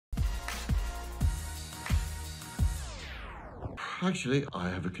Actually, I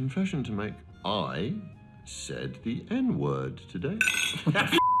have a confession to make. I said the N-word today. What the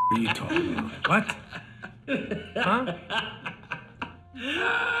f are you talking about? What? Huh?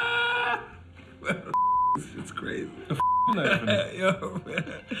 It's crazy. The f laughing at? Yo,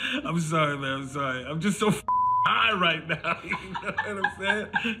 man. I'm sorry, man. I'm sorry. I'm just so high right now. You know what I'm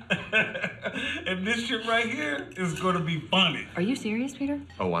saying? And this shit right here is gonna be funny. Are you serious, Peter?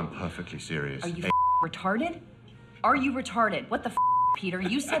 Oh, I'm perfectly serious. Are you retarded? Are you retarded? What the f, Peter?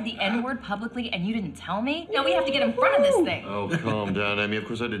 You said the N-word publicly and you didn't tell me? Now we have to get in front of this thing. Oh, calm down, Amy. Of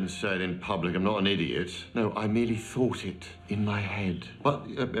course I didn't say it in public. I'm not an idiot. No, I merely thought it in my head. But,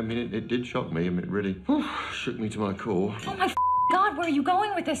 I mean, it did shock me. I mean, it really shook me to my core. Oh my God, where are you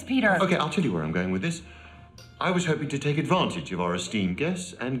going with this, Peter? Okay, I'll tell you where I'm going with this. I was hoping to take advantage of our esteemed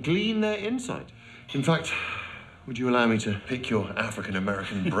guests and glean their insight. In fact, would you allow me to pick your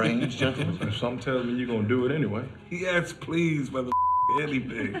African-American brains, gentlemen? If something tells me you're gonna do it anyway. Yes, please, mother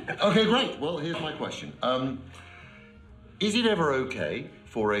anything. Okay, great. Well, here's my question. Is it ever okay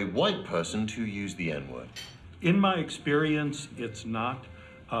for a white person to use the N-word? In my experience, it's not.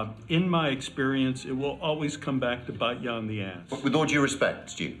 In my experience, it will always come back to bite you on the ass. But with all due respect,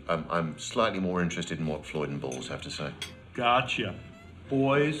 Stu, I'm slightly more interested in what Floyd and Balls have to say. Gotcha.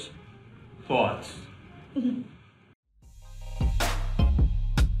 Boys, thoughts.